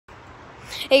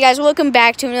Hey guys, welcome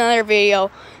back to another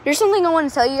video. There's something I want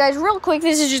to tell you guys real quick.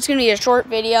 This is just going to be a short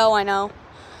video, I know.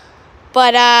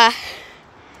 But,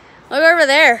 look over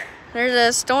there. There's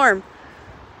a storm.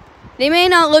 They may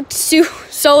not look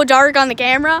so dark on the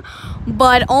camera,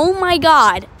 but oh my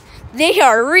god, they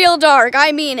are real dark.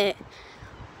 I mean it.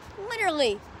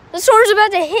 Literally. The storm's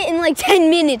about to hit in like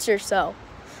 10 minutes or so.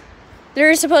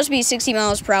 There's supposed to be 60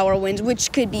 miles per hour winds,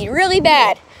 which could be really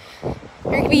bad.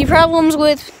 There could be problems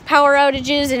with power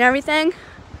outages and everything.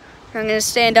 I'm going to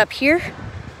stand up here.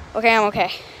 Okay, I'm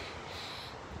okay.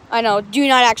 I know, do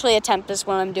not actually attempt this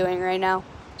what I'm doing right now.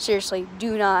 Seriously,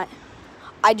 do not.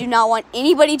 I do not want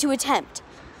anybody to attempt.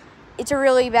 It's a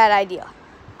really bad idea.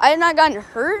 I have not gotten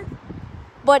hurt,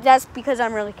 but that's because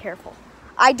I'm really careful.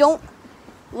 I don't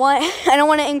want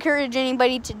to encourage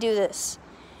anybody to do this.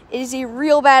 It is a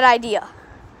real bad idea.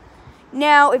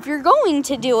 Now, if you're going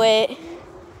to do it,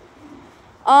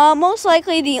 most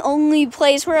likely the only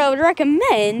place where I would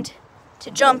recommend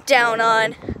to jump down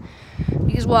on,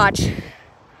 because watch,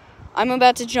 I'm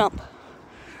about to jump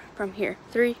from here.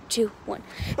 3, 2, 1.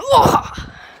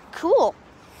 Cool.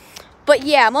 But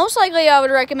yeah, most likely I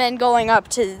would recommend going up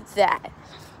to that.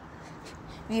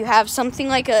 If you have something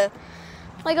like a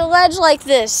ledge like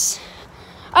this,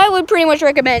 I would pretty much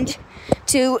recommend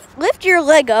to lift your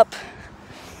leg up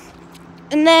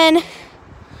and then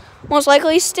most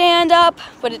likely stand up,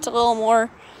 but it's a little more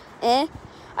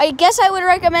I guess I would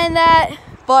recommend that,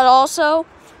 but also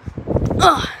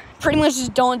pretty much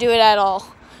just don't do it at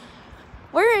all.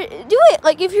 Do it,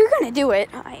 like, if you're gonna do it,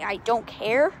 I don't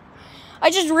care.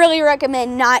 I just really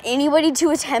recommend not anybody to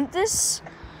attempt this,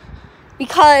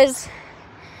 because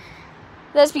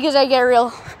that's because I get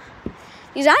real,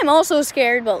 because I'm also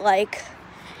scared, but like,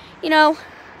 you know,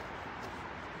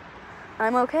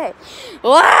 I'm okay.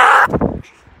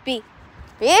 Bee.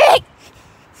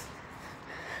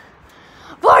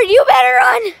 Bard, you better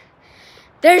run!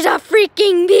 There's a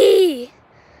freaking bee!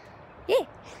 Yeah.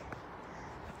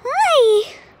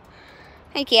 Hi!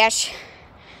 Hi, Cash.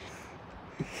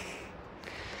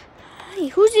 Hi,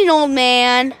 who's an old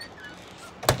man?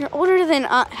 You're older than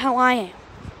how I am.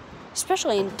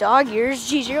 Especially in dog years.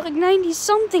 Jeez, you're like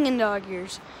 90-something in dog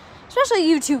years. Especially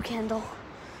you too, Kendall.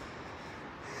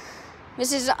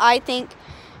 This is, I think,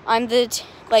 I'm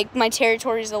my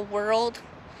territory is the world.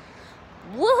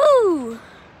 Woohoo!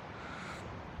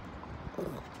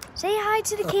 Say hi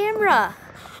to the camera.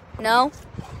 No?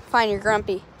 Fine, you're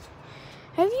grumpy.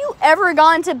 Have you ever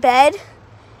gone to bed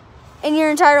in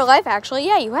your entire life? Actually,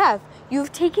 yeah, you have.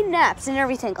 You've taken naps and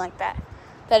everything like that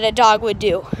a dog would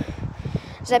do.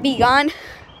 Is that bee gone?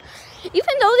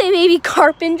 Even though they may be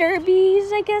carpenter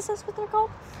bees, I guess that's what they're called.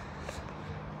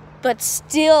 But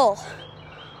still.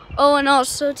 Oh, and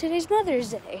also today's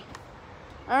Mother's Day.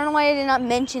 I don't know why I did not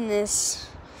mention this.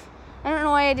 I don't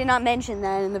know why I did not mention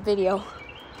that in the video.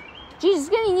 Jeez, it's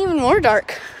getting even more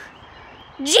dark.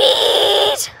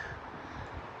 Jeez!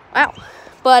 Wow.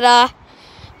 But,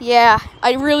 yeah,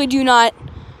 I really do not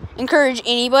encourage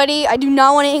anybody. I do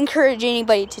not want to encourage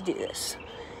anybody to do this.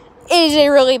 It is a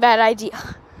really bad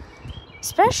idea.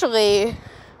 Especially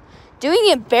doing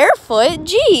it barefoot.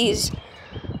 Jeez.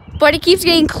 But it keeps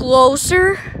getting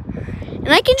closer.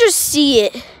 And I can just see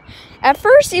it. At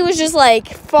first, it was just like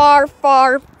far,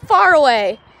 far, far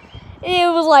away.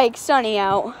 It was like sunny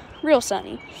out. Real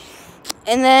sunny.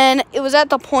 And then it was at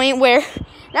the point where,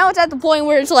 now it's at the point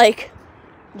where it's like,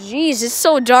 geez, it's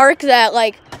so dark that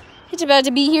like, it's about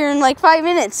to be here in like 5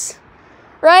 minutes.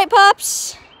 Right,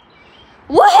 pups?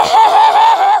 Whoa!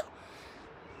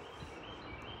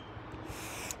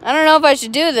 I don't know if I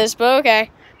should do this, but okay.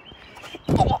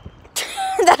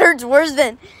 That hurts worse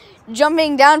than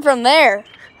jumping down from there.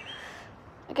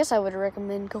 I guess I would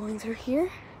recommend going through here.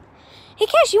 Hey,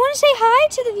 Cash, you want to say hi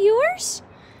to the viewers?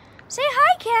 Say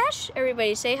hi, Cash.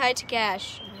 Everybody, say hi to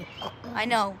Cash. I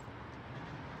know.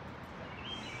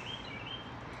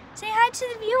 Say hi to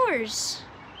the viewers.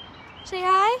 Say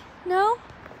hi? No?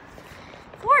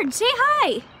 Ford, say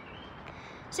hi.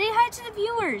 Say hi to the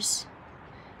viewers.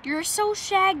 You're so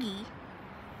shaggy.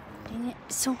 Dang it,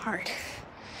 it's so hard.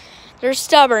 They're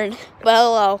stubborn, but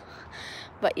hello.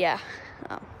 But yeah,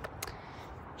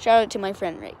 shout out to my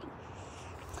friend Reagan,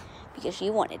 because she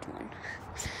wanted one.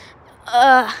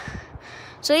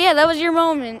 So yeah, that was your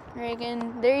moment,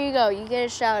 Reagan. There you go, you get a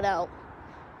shout out.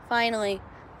 Finally.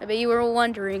 I bet you were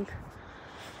wondering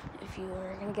if you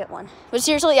were gonna get one. But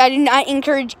seriously, I do not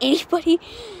encourage anybody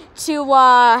to,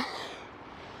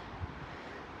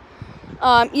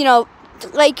 you know,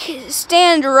 like,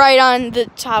 stand right on the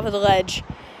top of the ledge.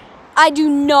 I do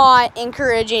not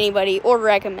encourage anybody or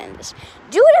recommend this.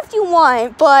 Do it if you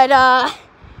want, but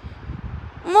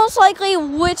most likely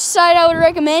which side I would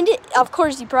recommend it. Of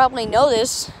course, you probably know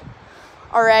this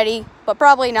already, but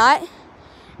probably not.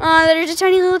 There's a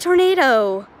tiny little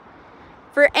tornado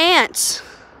for ants.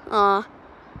 Aw,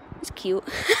 it's cute.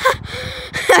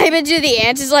 I bet you the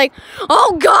ants is like,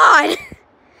 oh God,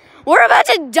 we're about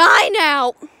to die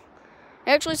now.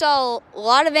 I actually saw a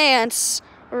lot of ants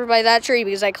over by that tree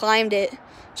because I climbed it.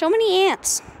 So many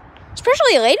ants,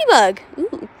 especially a ladybug.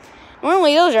 Ooh.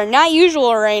 Normally those are not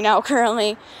usual right now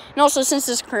currently. And also since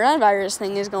this coronavirus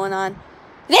thing is going on,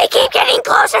 they keep getting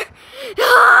closer.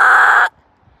 Ah!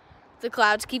 The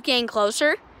clouds keep getting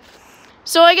closer.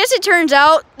 So I guess it turns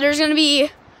out there's going to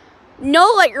be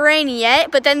no like rain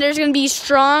yet, but then there's going to be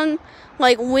strong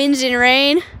like winds and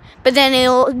rain, but then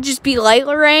it'll just be light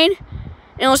rain,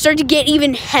 and it'll start to get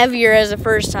even heavier as the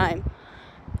first time.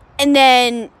 And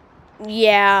then,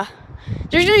 yeah,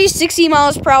 there's going to be 60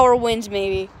 miles per hour winds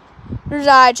maybe. There's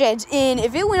a high chance. And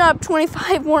if it went up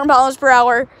 25 more miles per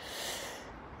hour,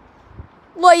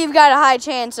 well, you've got a high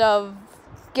chance of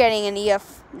getting an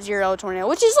EF0 tornado,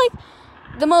 which is like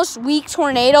the most weak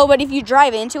tornado, but if you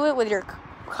drive into it with your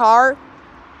car,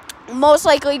 most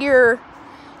likely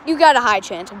you got a high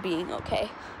chance of being okay.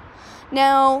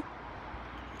 Now,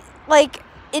 like,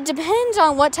 it depends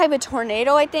on what type of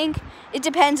tornado, I think. It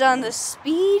depends on the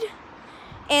speed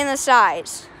and the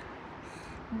size.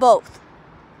 Both.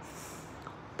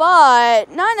 But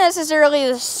not necessarily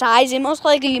the size. It most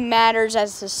likely matters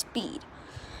as the speed.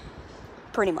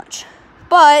 Pretty much.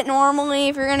 But normally,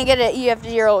 if you're going to get an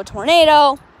EF0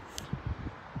 tornado,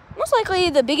 most likely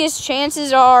the biggest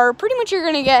chances are pretty much you're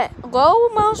going to get low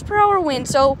miles per hour wind.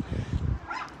 So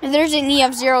if there's an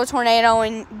EF0 tornado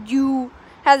and you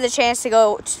have the chance to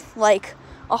go like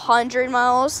 100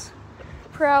 miles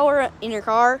per hour in your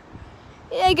car,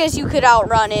 I guess you could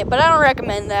outrun it, but I don't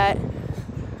recommend that.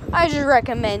 I just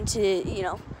recommend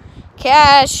to,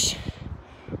 Cash,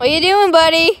 what you doing,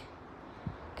 buddy?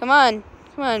 Come on,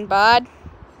 bud.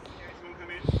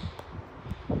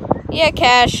 Yeah,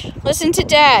 Cash, listen to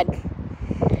Dad.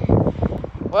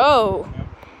 Whoa.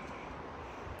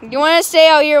 You want to stay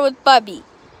out here with Bubby?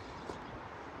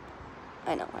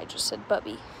 I know, I just said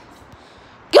Bubby.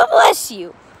 God bless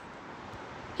you.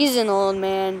 He's an old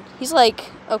man. He's like,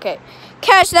 okay.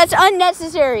 Cash, that's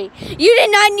unnecessary. You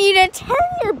did not need to turn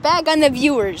your back on the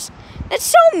viewers. That's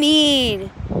so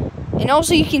mean. And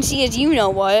also you can see his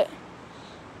you-know-what.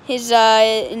 His,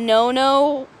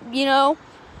 no-no,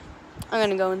 I'm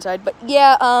gonna go inside. But,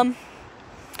 yeah,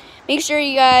 make sure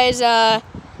you guys,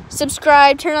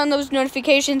 subscribe, turn on those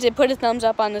notifications, and put a thumbs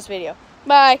up on this video.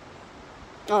 Bye.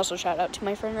 Also, shout out to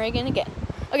my friend Reagan again.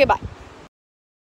 Okay, bye.